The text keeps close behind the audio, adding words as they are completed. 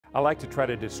I like to try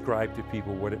to describe to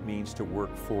people what it means to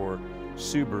work for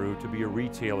Subaru, to be a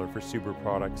retailer for Subaru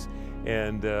products.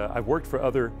 And I've worked for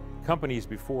other companies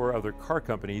before, other car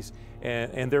companies,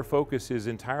 and their focus is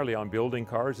entirely on building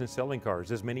cars and selling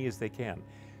cars, as many as they can.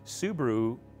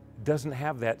 Subaru doesn't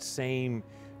have that same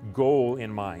goal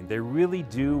in mind. They really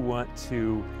do want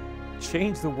to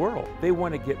change the world. They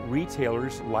want to get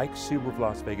retailers like Subaru of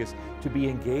Las Vegas to be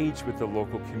engaged with the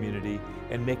local community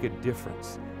and make a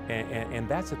difference. And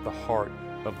that's at the heart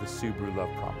of the Subaru Love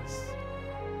Promise.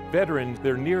 Veterans,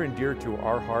 they're near and dear to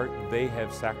our heart. They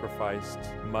have sacrificed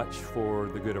much for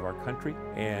the good of our country,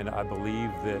 and I believe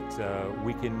that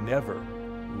we can never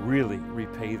really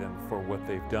repay them for what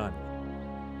they've done.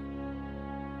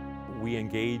 We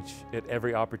engage at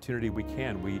every opportunity we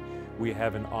can. We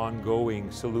have an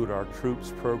ongoing Salute Our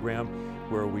Troops program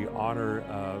where we honor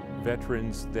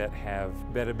veterans that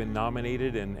have been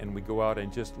nominated, and we go out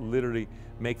and just literally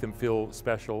make them feel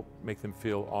special, make them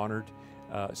feel honored,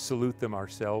 salute them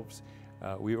ourselves.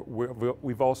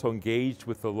 We've also engaged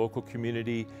with the local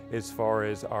community as far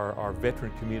as our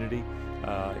veteran community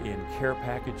in care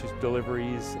packages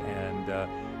deliveries,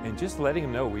 and just letting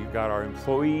them know we've got our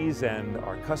employees and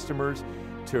our customers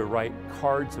to write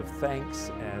cards of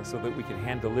thanks so that we can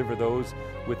hand deliver those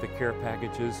with the care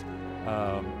packages.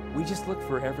 We just look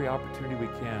for every opportunity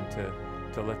we can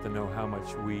to let them know how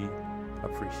much we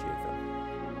appreciate them.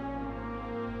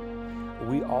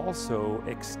 We also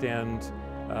extend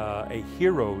a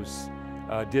heroes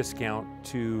discount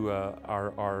to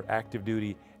our active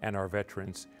duty and our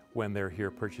veterans when they're here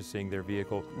purchasing their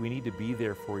vehicle. We need to be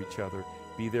there for each other,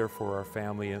 be there for our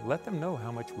family, and let them know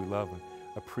how much we love and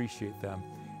appreciate them.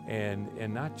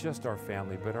 And not just our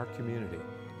family, but our community.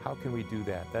 How can we do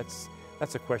that? That's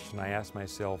a question I ask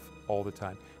myself all the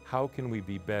time. How can we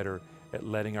be better at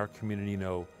letting our community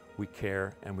know we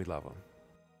care and we love them?